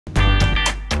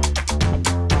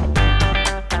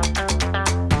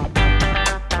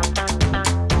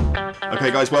Okay,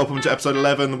 guys, welcome to episode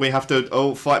 11. We have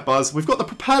to, fight Buzz. We've got the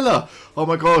propeller. Oh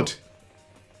my god.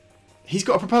 He's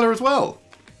got a propeller as well.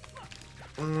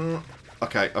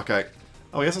 Okay.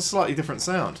 Oh, he has a slightly different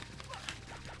sound.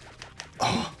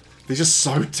 Oh, they're just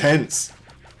so tense.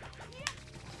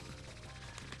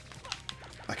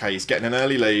 Okay, he's getting an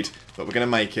early lead, but we're going to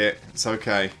make it. It's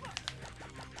okay.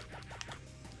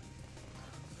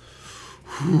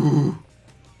 Whew.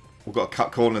 We've got to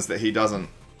cut corners that he doesn't.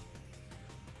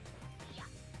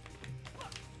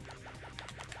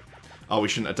 Oh, we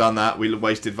shouldn't have done that. We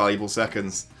wasted valuable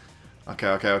seconds.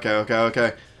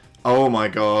 Okay. Oh my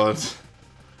god.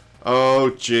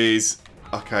 Oh, jeez.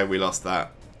 Okay, we lost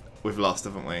that. We've lost,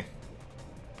 haven't we?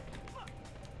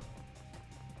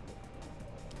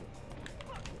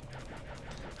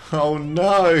 Oh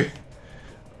no!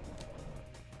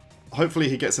 Hopefully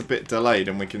he gets a bit delayed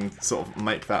and we can sort of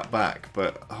make that back,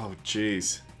 but oh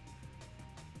jeez.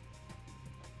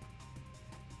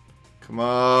 Come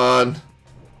on!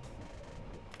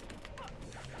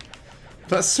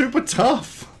 That's super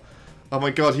tough! Oh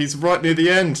my god, he's right near the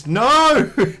end.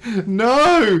 No!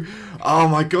 No! Oh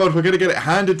my god, we're gonna get it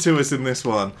handed to us in this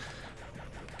one.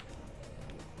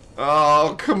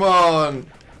 Oh, come on!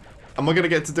 Am I gonna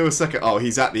get to do a second? Oh,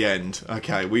 he's at the end.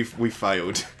 Okay, we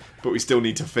failed. But we still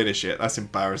need to finish it. That's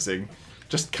embarrassing.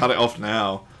 Just cut it off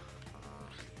now.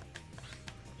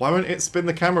 Why won't it spin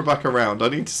the camera back around? I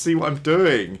need to see what I'm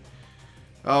doing.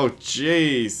 Oh,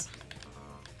 jeez.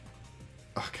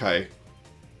 Okay.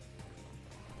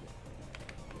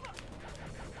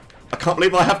 I can't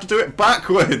believe I have to do it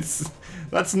backwards.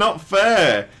 That's not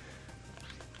fair.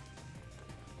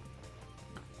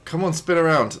 Come on, spin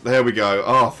around. There we go.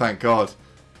 Oh, thank God.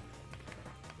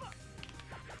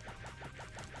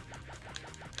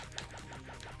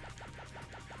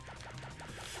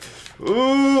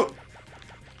 Ooh.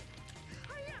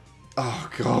 Oh,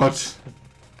 God.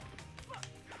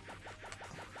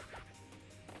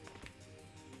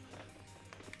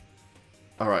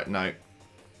 Alright, no.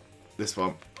 This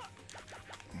one.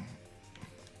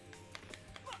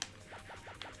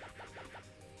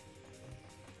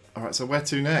 Alright, so where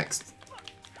to next?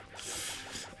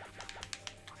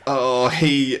 Oh,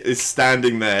 he is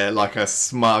standing there like a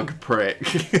smug prick.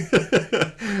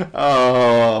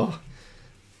 Oh.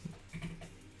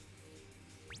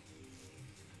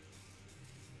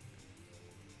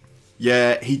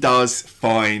 Yeah, he does.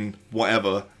 Fine.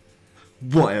 Whatever.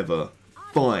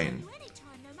 Fine.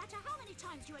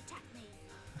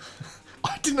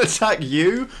 I didn't attack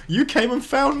you. You came and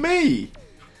found me.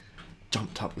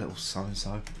 Jumped up, little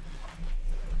so-and-so.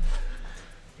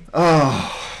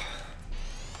 Oh.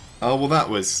 Oh, well, that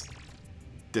was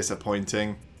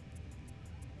disappointing.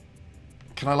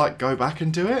 Can I, like, go back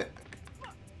and do it?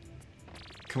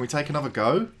 Can we take another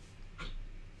go?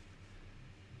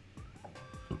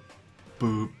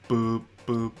 Boop, boop,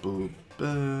 boop, boop,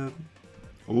 boop.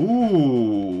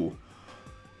 Ooh.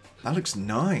 That looks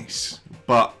nice.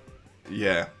 But,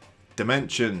 yeah.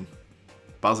 Dimension.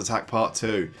 Buzz Attack Part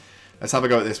 2. Let's have a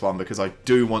go at this one because I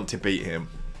do want to beat him.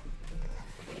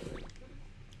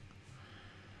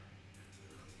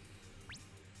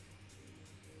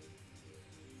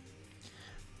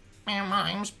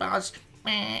 My name's Buzz.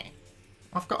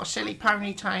 I've got a silly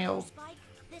ponytail.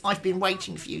 I've been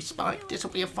waiting for you, Spike. This'll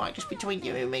be a fight just between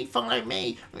you and me. Follow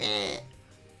me.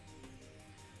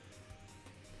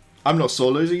 I'm not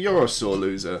sore loser, you're a sore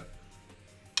loser.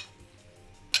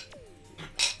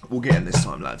 We'll get him this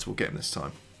time, lads. We'll get him this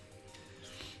time.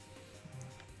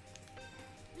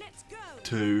 Let's go.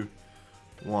 2,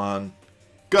 1,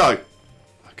 go!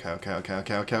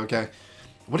 Okay.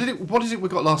 What is it we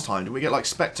got last time? Did we get like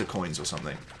Spectre coins or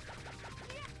something?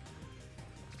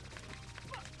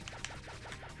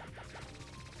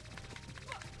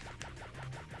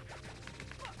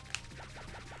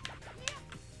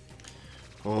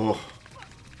 Oh.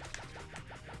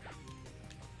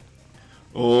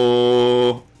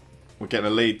 Oh. We're getting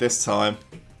a lead this time.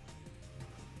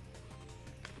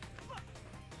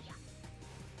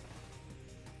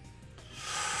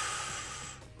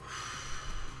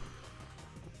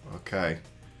 Okay.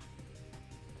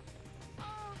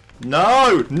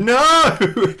 No! No!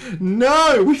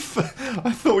 No!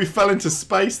 I thought we fell into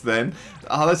space then.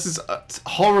 Oh, this is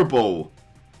horrible.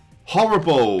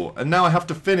 Horrible. And now I have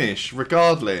to finish,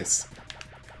 regardless.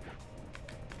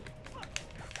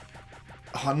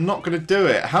 Oh, I'm not going to do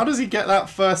it. How does he get that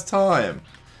first time?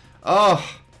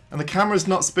 Oh, and the camera's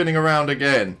not spinning around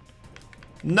again.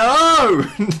 No!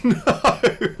 No!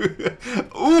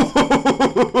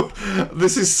 Ooh!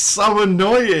 This is so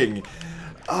annoying.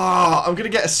 Ah, I'm going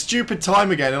to get a stupid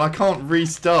time again and I can't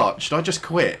restart. Should I just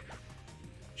quit?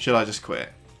 Should I just quit?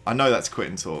 I know that's quit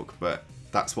and talk, but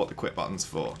that's what the quit button's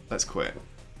for. Let's quit.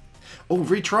 Oh,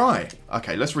 retry.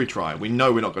 Okay, let's retry. We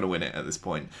know we're not going to win it at this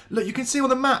point. Look, you can see on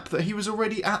the map that he was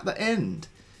already at the end.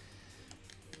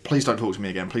 Please don't talk to me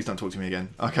again. Please don't talk to me again.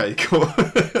 Okay, cool.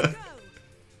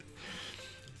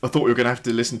 I thought we were going to have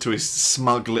to listen to his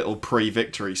smug little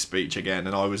pre-victory speech again,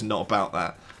 and I was not about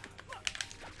that.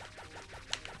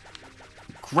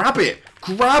 Grab it!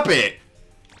 Grab it!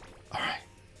 Alright.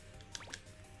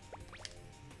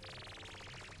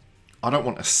 I don't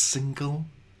want a single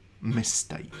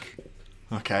mistake.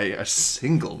 Okay, a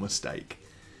single mistake.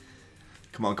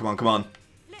 Come on, come on, come on.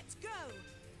 Let's go.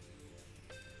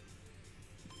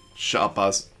 Shut up,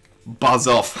 Buzz. Buzz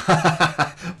off.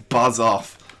 Buzz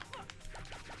off.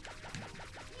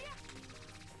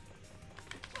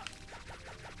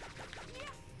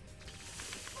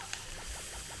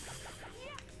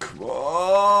 Come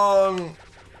on.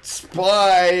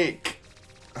 Spike.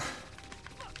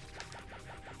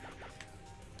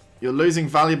 You're losing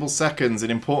valuable seconds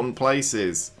in important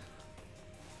places.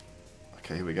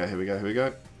 Okay, here we go, here we go, here we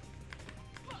go.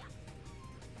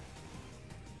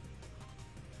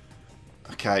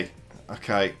 Okay,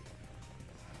 okay.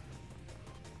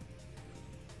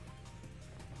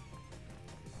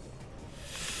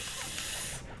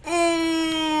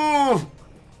 Ooh!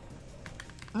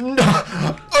 No!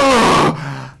 Oh!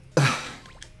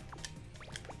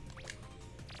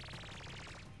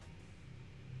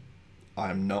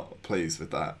 I'm not pleased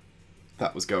with that.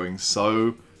 That was going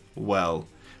so well.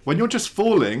 When you're just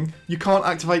falling, you can't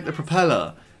activate the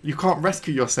propeller. You can't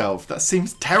rescue yourself. That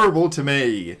seems terrible to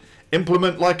me.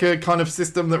 Implement like a kind of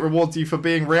system that rewards you for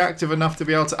being reactive enough to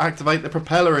be able to activate the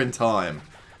propeller in time.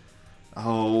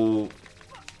 Oh.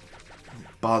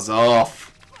 Buzz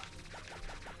off.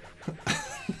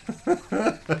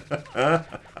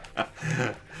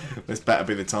 This better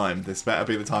be the time. This better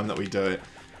be the time that we do it.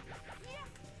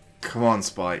 Come on,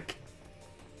 Spike.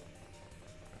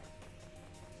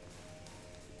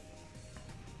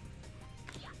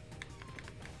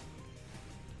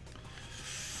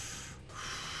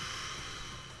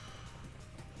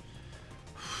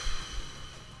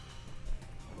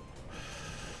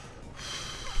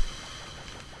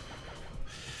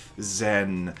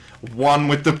 Zen. One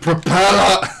with the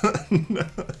propeller! No.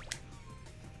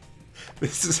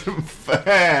 This isn't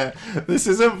fair. This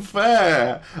isn't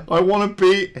fair. I want to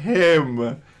beat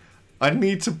him. I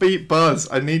need to beat Buzz.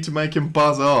 I need to make him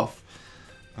buzz off.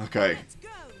 Okay. Let's go.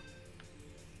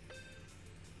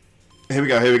 Here we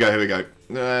go, here we go, here we go.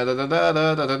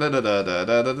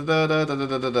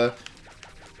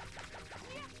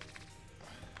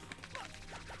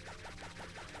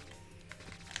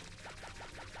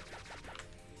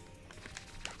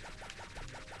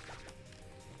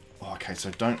 Okay,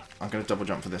 so don't... I'm going to double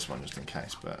jump for this one just in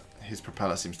case, but his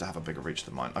propeller seems to have a bigger reach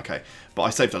than mine. Okay, but I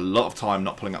saved a lot of time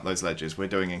not pulling up those ledges. We're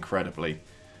doing incredibly.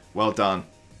 Well done.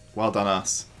 Well done,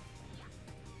 us.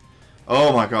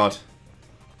 Oh my god.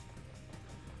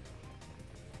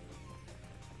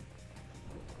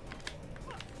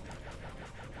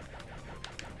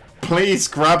 Please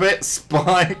grab it,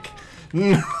 Spike.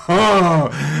 No.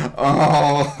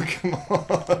 Oh, come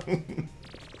on.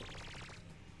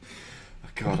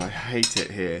 God, I hate it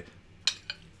here.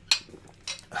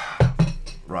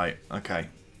 Right, okay.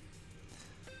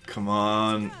 Come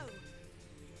on.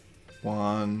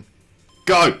 One.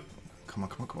 Go! Come on,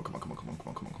 come on, come on, come on, come on, come on, come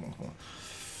on, come on, come on, come on.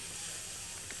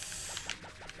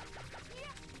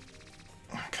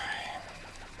 Okay.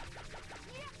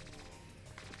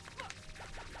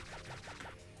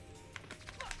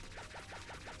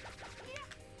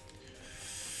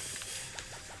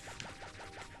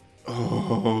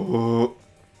 Oh.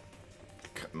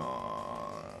 Come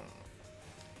on.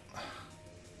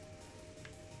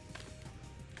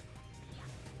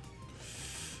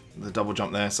 The double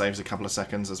jump there saves a couple of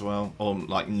seconds as well. Or,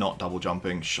 like, not double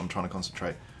jumping. Shh, I'm trying to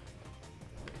concentrate.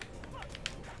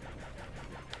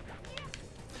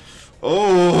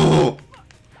 Oh!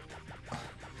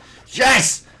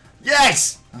 Yes!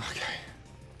 Yes! Okay.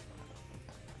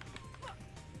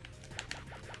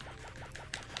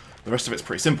 The rest of it's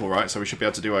pretty simple, right? So we should be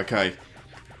able to do okay.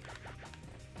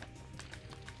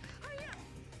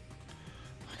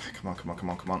 Come on, come on, come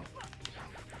on, come on.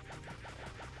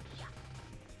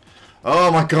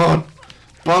 Oh my god!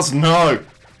 Buzz, no!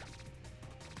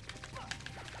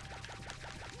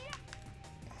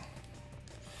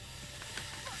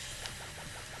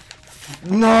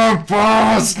 No,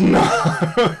 Buzz, no!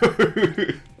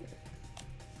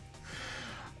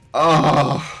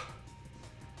 Oh,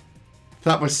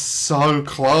 that was so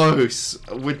close.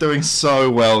 We're doing so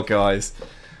well, guys.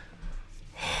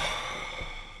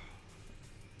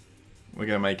 We're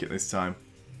going to make it this time.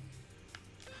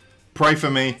 Pray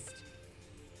for me.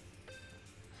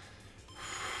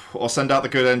 Or send out the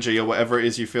good energy or whatever it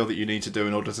is you feel that you need to do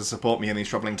in order to support me in these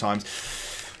troubling times.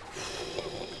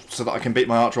 So that I can beat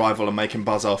my arch rival and make him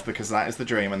buzz off, because that is the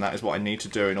dream and that is what I need to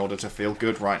do in order to feel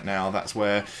good right now. That's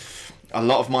where a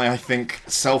lot of my, I think,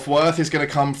 self-worth is going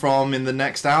to come from in the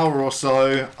next hour or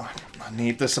so. I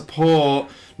need the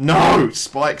support. No!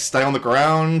 Spike, stay on the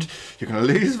ground. You're going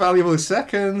to lose valuable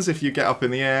seconds if you get up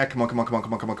in the air. Come on, come on, come on,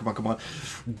 come on, come on, come on, come on.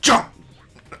 Jump!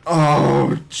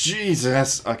 Oh,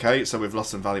 Jesus. Okay, so we've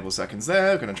lost some valuable seconds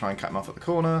there. We're going to try and cut him off at the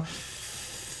corner.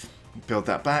 Build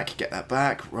that back, get that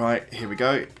back. Right, here we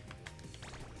go.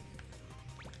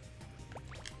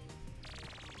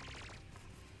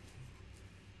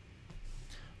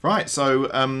 Right,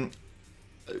 so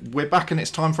we're back and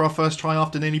it's time for our first try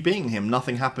after nearly beating him.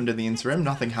 Nothing happened in the interim,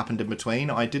 nothing happened in between.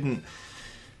 I didn't...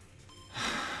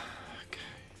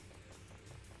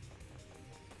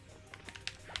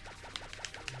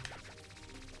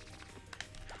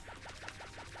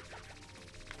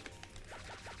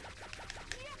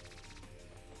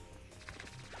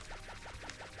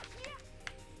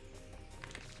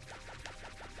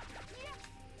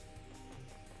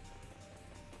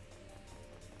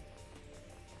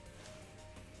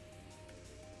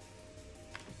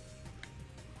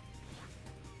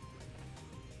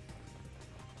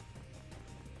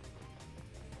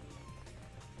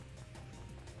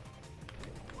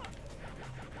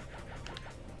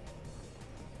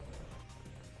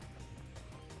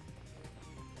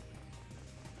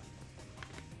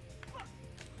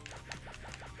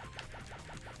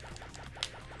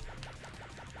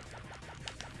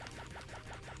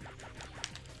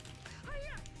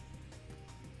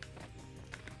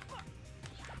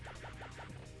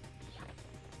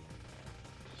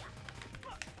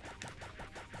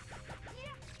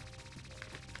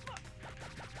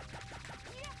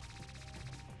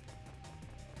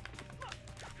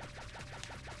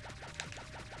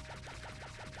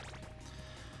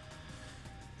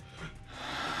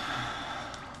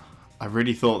 I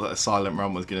really thought that a silent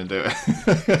run was going to do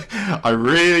it. I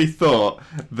really thought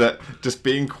that just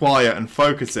being quiet and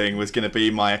focusing was going to be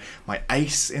my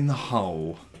ace in the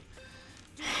hole.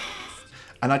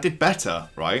 And I did better,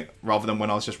 right? Rather than when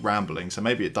I was just rambling. So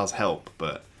maybe it does help,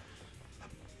 but...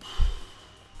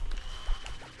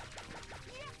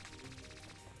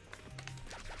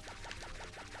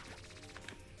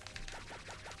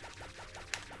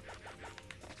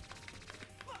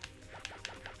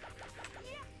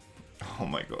 Oh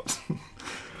my god.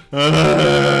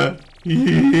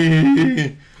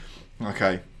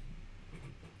 Okay.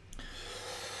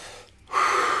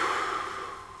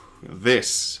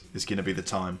 This is going to be the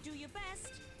time. Do your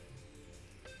best.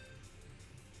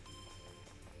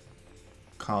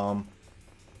 Calm.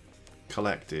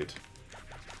 Collected.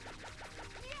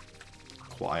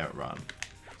 Quiet run.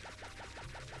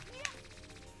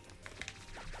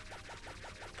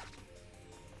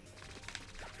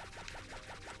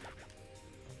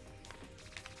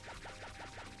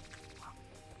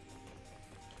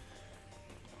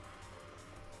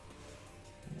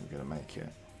 We're going to make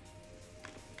it.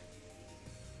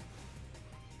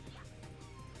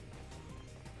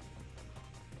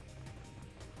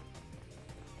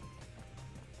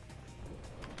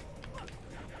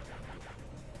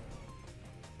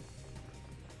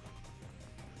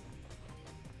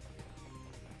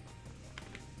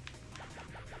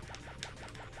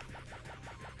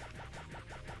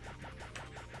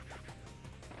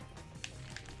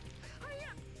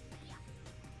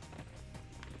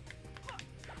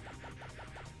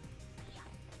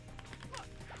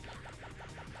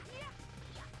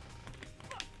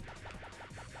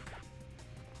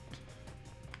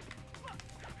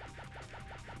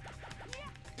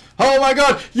 Oh my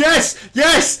god! Yes!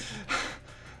 Yes!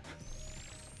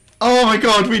 Oh my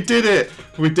god, we did it!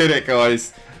 We did it,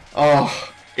 guys.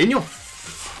 Oh, in your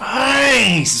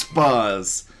face,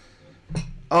 Buzz!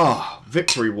 Oh,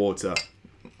 victory water.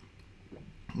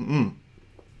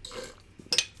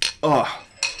 Oh,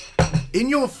 in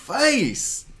your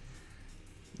face!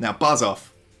 Now, buzz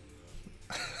off.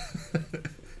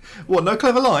 What, no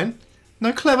clever line?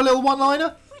 No clever little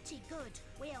one-liner? Pretty good.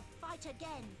 We'll fight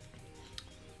again.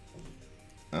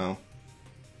 Oh.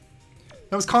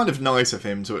 That was kind of nice of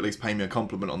him to at least pay me a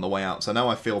compliment on the way out, so now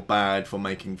I feel bad for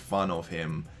making fun of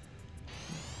him.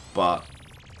 But,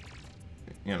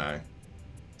 you know,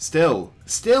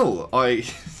 Still, I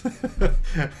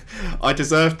I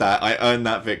deserved that. I earned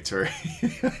that victory.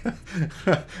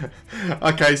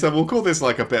 Okay, so we'll call this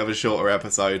like a bit of a shorter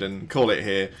episode and call it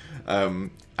here. And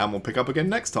we'll pick up again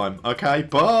next time. Okay,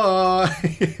 bye.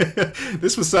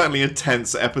 This was certainly a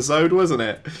tense episode, wasn't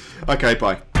it? Okay,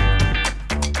 bye.